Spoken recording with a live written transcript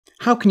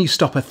How can you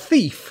stop a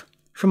thief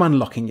from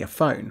unlocking your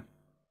phone?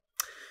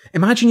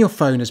 Imagine your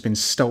phone has been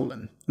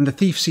stolen and the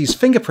thief sees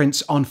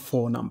fingerprints on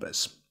 4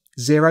 numbers: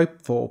 0,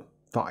 4,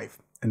 5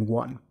 and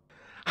 1.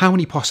 How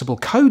many possible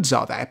codes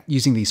are there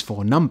using these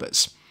 4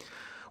 numbers?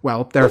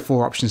 Well, there are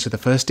 4 options for the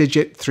first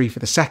digit, 3 for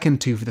the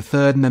second, 2 for the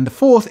third, and then the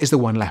 4th is the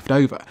one left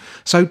over.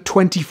 So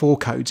 24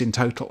 codes in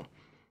total.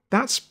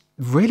 That's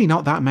really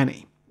not that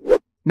many.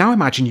 Now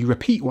imagine you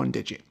repeat one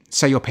digit.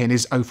 Say your PIN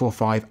is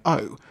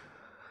 0450.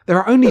 There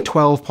are only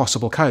 12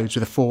 possible codes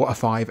with a 4, a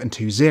 5 and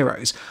 2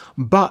 zeros,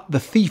 but the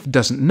thief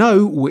doesn't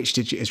know which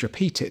digit is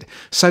repeated,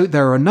 so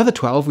there are another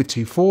 12 with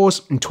 2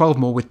 4s and 12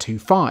 more with 2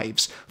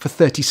 5s, for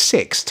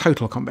 36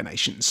 total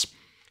combinations.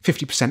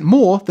 50%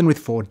 more than with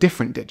 4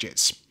 different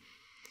digits.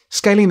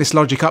 Scaling this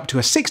logic up to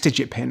a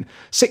 6-digit PIN,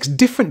 6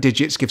 different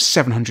digits gives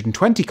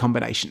 720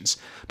 combinations,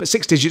 but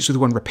 6 digits with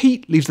 1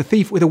 repeat leaves the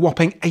thief with a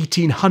whopping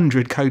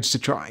 1800 codes to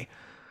try.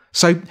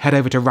 So head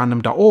over to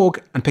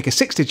random.org and pick a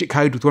 6-digit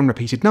code with 1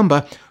 repeated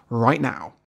number right now.